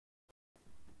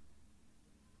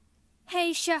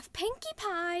Hey, Chef Pinkie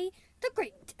Pie, the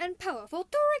great and powerful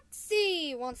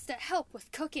Trixie wants to help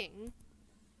with cooking.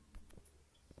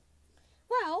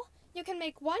 Well, you can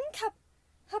make one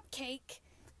cupcake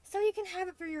so you can have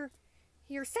it for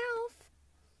yourself.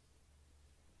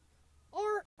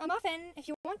 Or a muffin if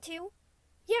you want to.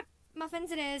 Yep,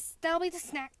 muffins it is. That'll be the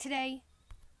snack today.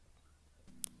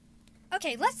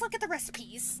 Okay, let's look at the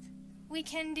recipes. We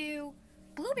can do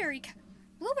blueberry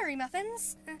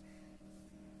muffins.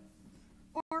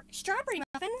 Or strawberry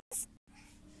muffins.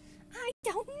 I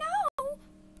don't know.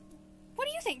 What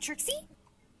do you think, Trixie?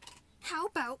 How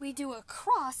about we do a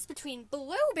cross between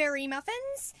blueberry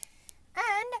muffins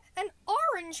and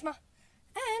orange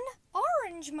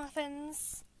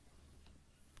muffins?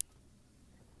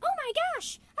 Oh my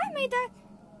gosh! I've made that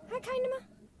kind of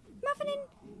muffin in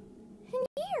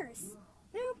years.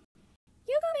 Now,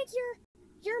 you go make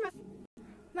your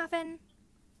muffin.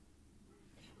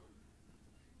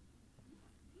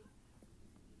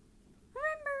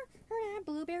 Remember to add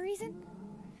blueberries and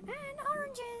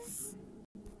oranges.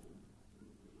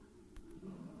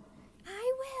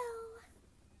 I will.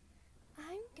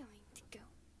 I'm going to go.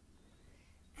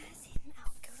 As in,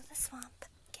 I'll go to the swamp.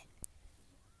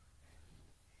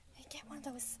 Get one of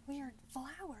those weird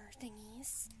flower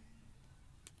thingies.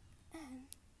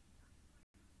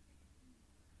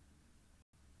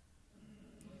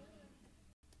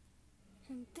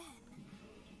 And then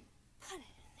put it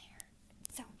in there.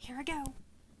 So here I go.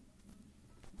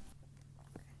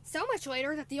 So much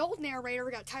later that the old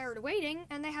narrator got tired of waiting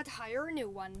and they had to hire a new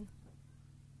one.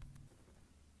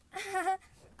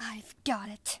 I've got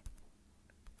it.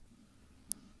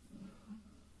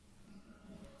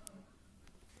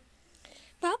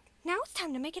 Well, now it's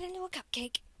time to make it into a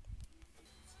cupcake.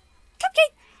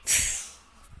 Cupcake!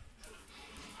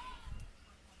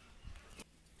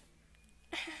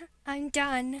 I'm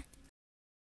done.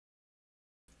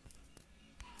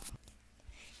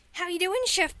 How you doing,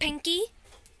 Chef Pinkie?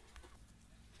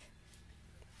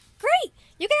 Great!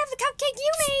 You can have the cupcake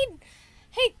you made!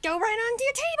 Hey, go right onto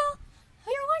your table!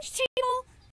 Your lunch table!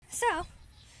 So,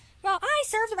 well, I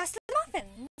serve the rest of the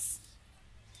muffins.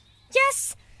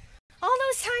 Yes! All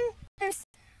the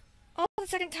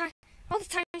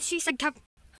time she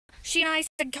and I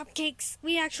said cupcakes,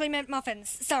 we actually meant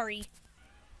muffins. Sorry.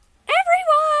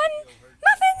 Everyone!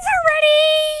 Muffins are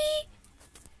ready!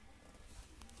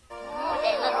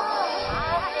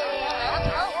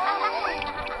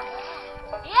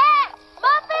 Yeah!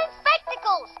 Muffin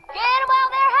spectacles! Get them while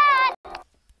they're hot!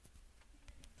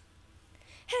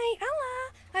 Hey,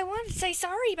 Ella, I wanted to say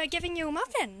sorry by giving you a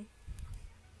muffin.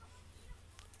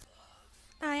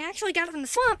 I actually got it from the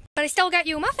swamp, but I still got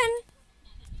you a muffin.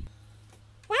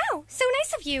 Wow, so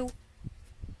nice of you.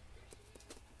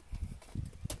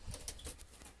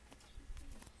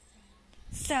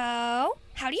 So,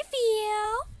 how do you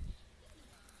feel?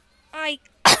 I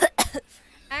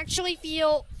actually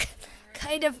feel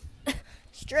kind of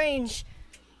strange.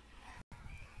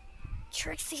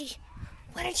 Trixie,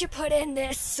 what did you put in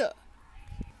this?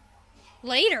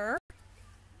 Later?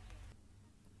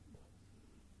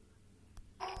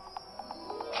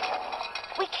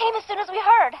 We came as soon as we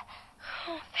heard.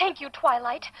 Thank you,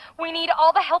 Twilight. We need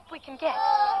all the help we can get.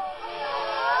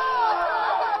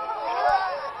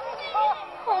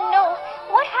 Oh, no.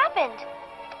 What happened?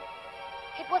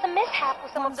 It was a mishap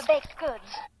with some of the baked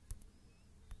goods.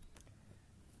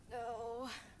 No.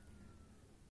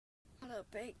 Not a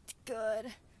baked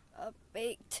good. A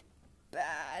baked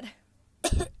bad.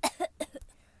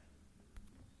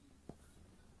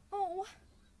 Oh,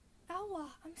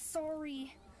 Ella, I'm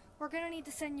sorry. We're gonna need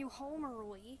to send you home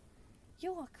early.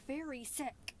 You look very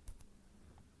sick.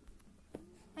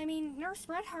 I mean, Nurse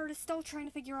Redheart is still trying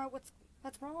to figure out what's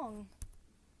wrong.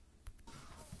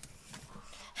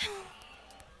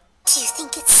 Do you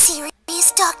think it's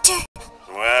serious, Doctor?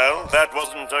 Well, that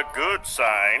wasn't a good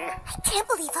sign. I can't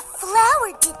believe a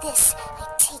flower did this.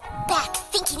 I take back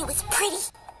thinking it was pretty.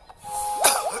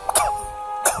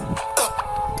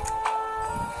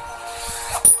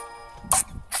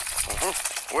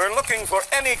 We're looking for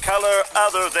any color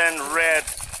other than red.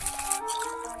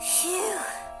 Phew.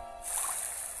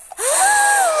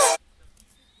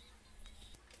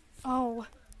 Oh.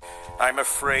 I'm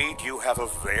afraid you have a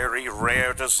very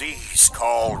rare disease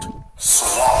called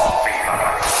swamp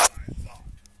fever.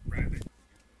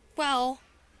 Well,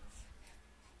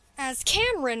 as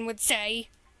Cameron would say,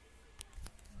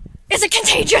 is it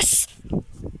contagious?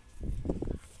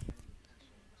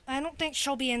 I don't think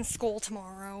she'll be in school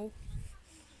tomorrow.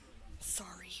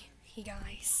 Sorry, you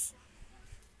guys.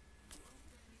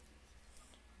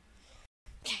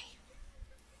 Okay.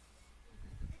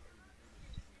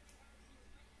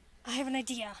 I have an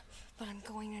idea, but I'm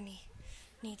going to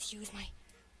need to use my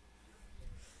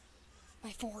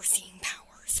foreseeing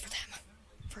powers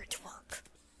for it to work.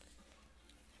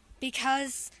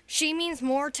 Because she means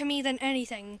more to me than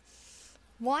anything.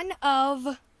 One of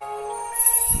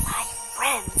My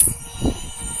friends.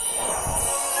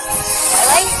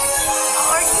 Twilight,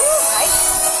 are you alright?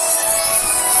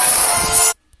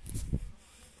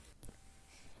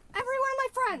 every one of my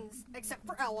friends, except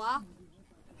for Ella.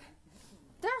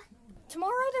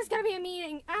 Tomorrow there's gonna be a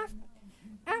meeting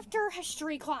after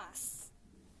history class.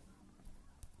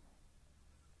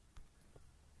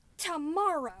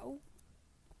 Tomorrow.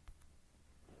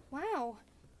 Wow,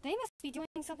 they must be doing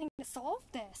something to solve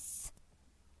this.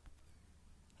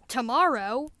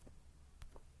 Tomorrow?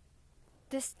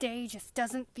 This day just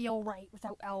doesn't feel right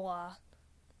without Ella,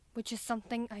 which is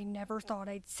something I never thought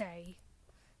I'd say,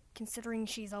 considering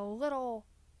she's a little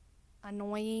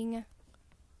annoying.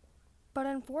 But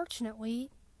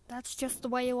unfortunately, that's just the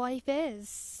way life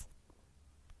is.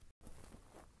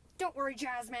 Don't worry,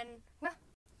 Jasmine. Well,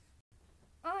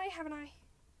 I have an eye.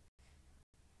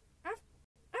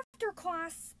 After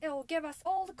class, it'll give us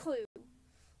all the clues,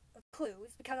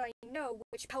 because I know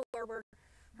which pillar we're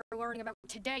learning about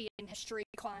today in history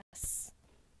class.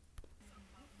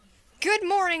 Good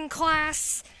morning,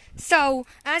 class. So,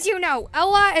 as you know,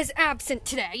 Ella is absent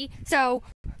today, so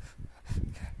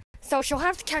she'll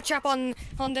have to catch up on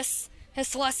this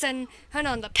lesson and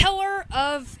on the pillar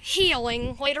of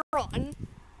healing later on.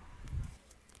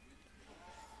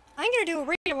 I'm gonna do a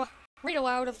read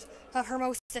aloud of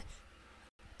her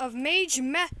of Mage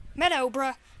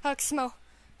Meadowbrook's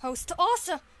most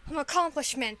awesome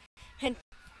accomplishment, and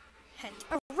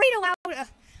a read aloud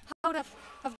out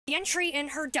of the entry in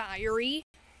her diary.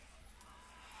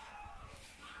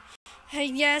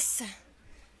 Yes,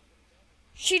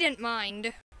 she didn't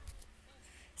mind.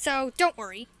 So, don't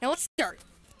worry.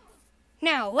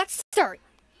 Now let's start.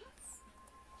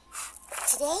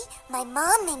 Today, my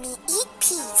mom made me eat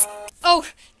peas. Oh,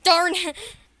 darn.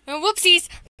 Whoopsies.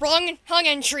 Wrong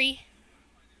entry.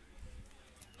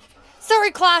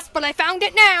 Sorry, class, but I found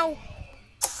it now.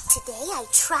 Today, I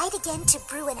tried again to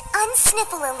brew an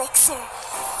unsniffle elixir.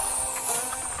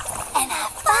 And I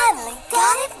finally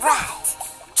got it right.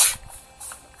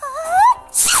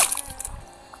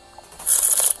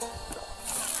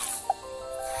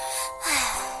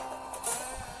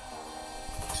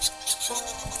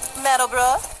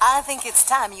 Meadowbrook, I think it's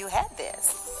time you had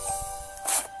this.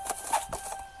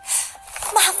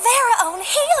 My very own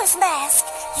healer's mask.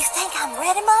 You think I'm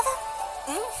ready, Mother?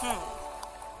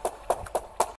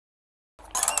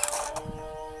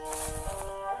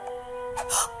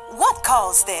 What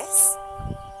caused this?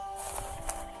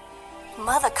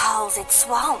 Mother calls it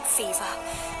swamp fever.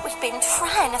 We've been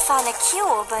trying to find a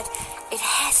cure, but it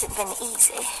hasn't been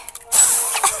easy.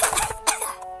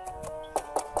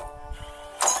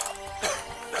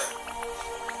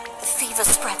 The fever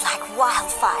spread like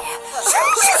wildfire.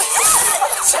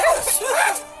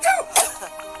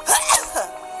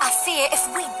 I fear if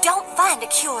we don't find a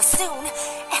cure soon,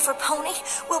 every pony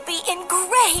will be in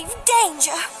grave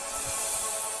danger.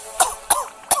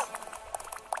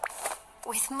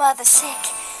 With Mother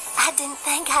sick, I didn't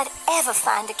think I'd ever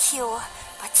find a cure.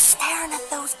 But staring at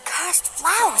those cursed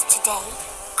flowers today,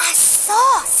 I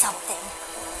saw something.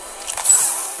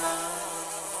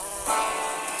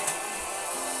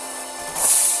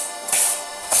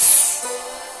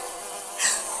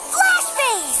 Flash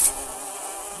bees!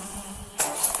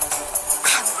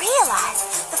 I realized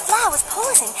the flower's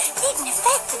poison didn't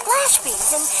affect the flash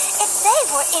bees, and if they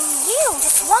were immune to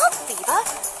swamp fever,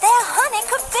 their honey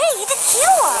could be the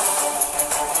cure.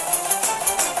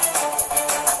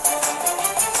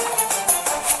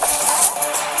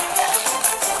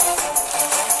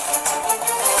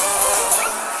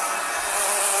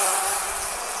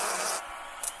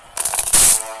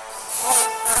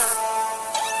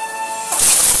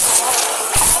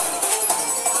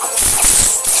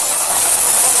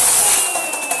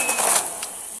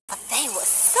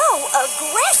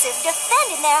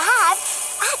 Defending their hive,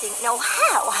 I didn't know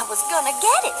how I was gonna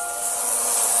get it.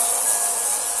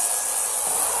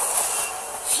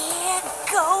 Here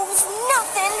goes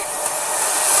nothing.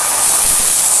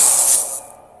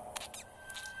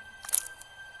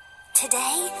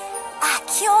 Today, I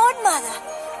cured Mother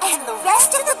and the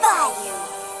rest of the bayou.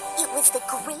 It was the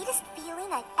greatest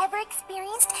feeling I've ever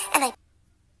experienced, and I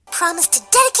promised to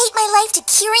dedicate my life to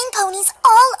curing ponies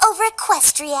all over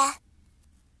Equestria.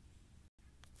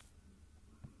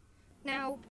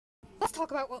 Now, let's talk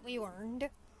about what we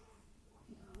learned.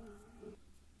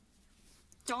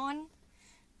 Dawn,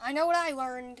 I know what I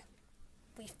learned.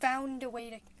 We found a way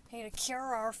to to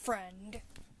cure our friend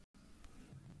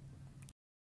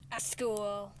at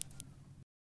school.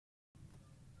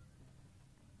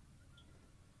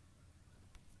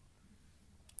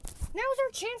 Now's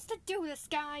our chance to do this,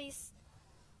 guys.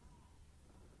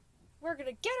 We're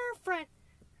gonna get our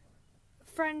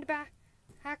friend back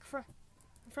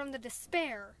from the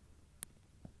despair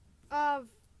of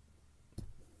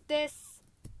this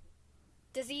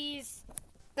disease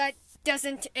that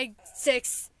doesn't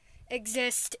exist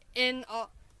in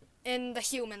the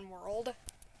human world.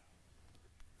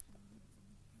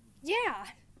 Yeah,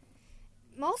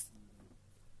 mostly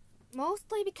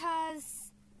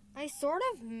because I sort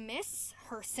of miss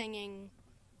her singing.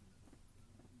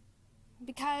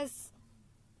 Because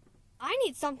I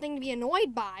need something to be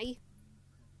annoyed by.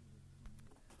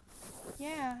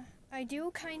 Yeah, I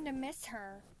do kind of miss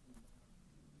her.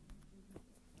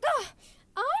 Ugh,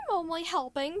 I'm only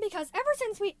helping because ever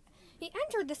since we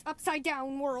entered this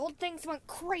upside-down world, things went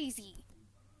crazy.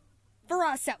 For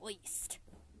us, at least.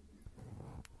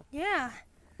 Yeah,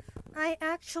 I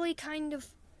actually kind of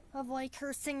like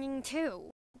her singing, too.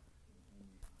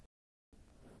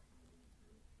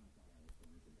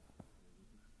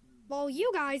 While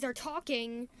you guys are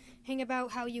talking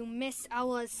about how you miss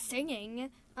Ella's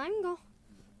singing, I'm going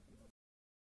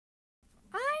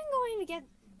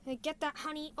to get that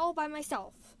honey all by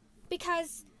myself.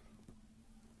 Because,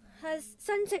 as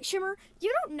Sunset Shimmer,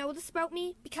 you don't know this about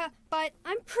me, but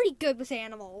I'm pretty good with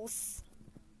animals.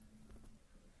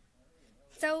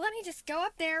 So let me just go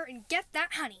up there and get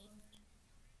that honey.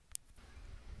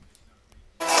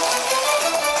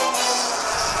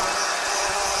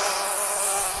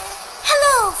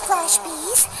 Hello, Flash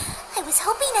Bees. I was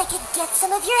hoping I could get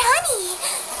some of your honey.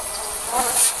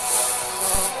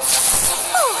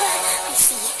 Oh, I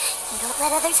see. You don't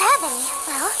let others have any.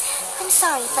 Well, I'm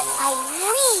sorry, but I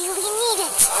really need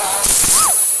it.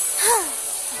 I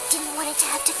didn't want it to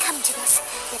have to come to this,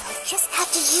 but I'll just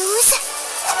have to use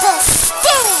the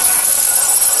stairs.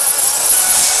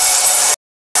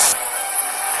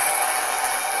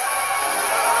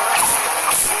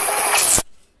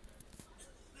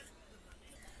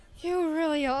 You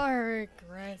really are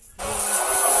aggressive.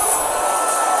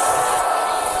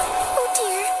 Oh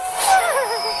dear.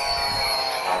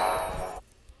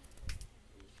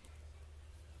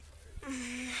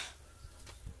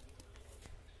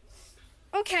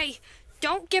 Okay,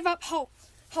 don't give up hope,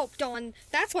 Dawn.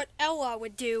 That's what Ella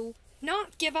would do.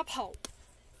 Not give up hope.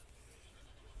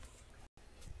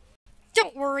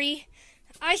 Don't worry.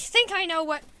 I think I know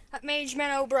what Mage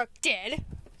Meadowbrook did.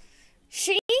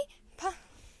 She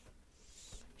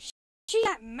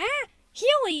that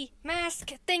Healy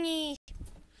mask thingy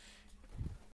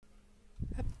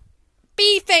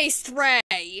bee-faced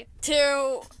Ray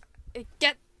to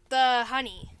get the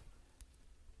honey.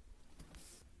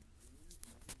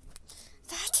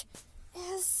 That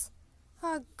is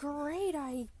a great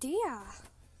idea.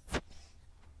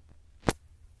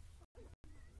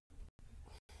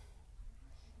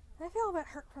 I feel a bit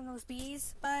hurt from those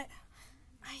bees, but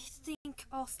I think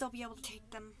I'll still be able to take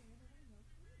them.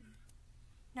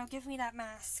 Now give me that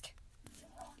mask.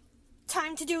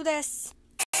 Time to do this!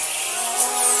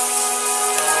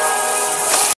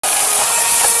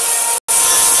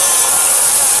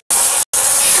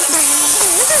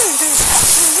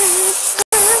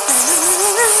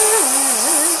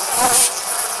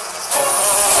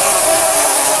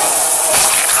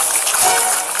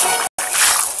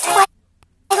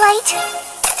 Twilight,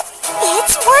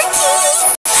 it's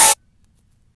working!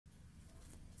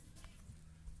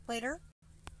 Later?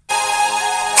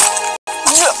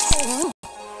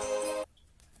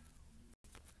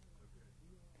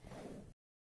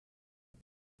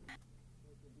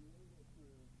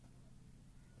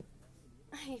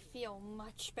 I feel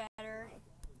much better.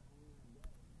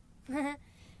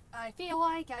 I feel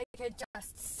like I could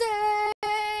just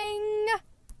sing!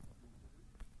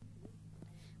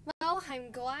 Well,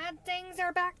 I'm glad things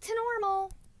are back to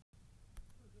normal.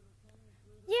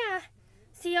 Yeah,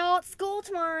 see y'all at school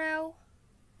tomorrow.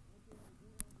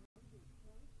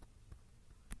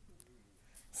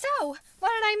 So, what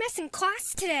did I miss in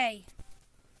class today?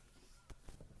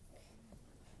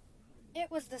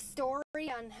 It was the story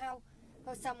on how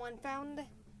someone found the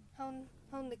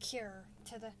cure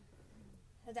to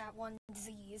that one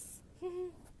disease.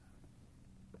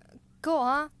 Cool,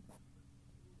 huh?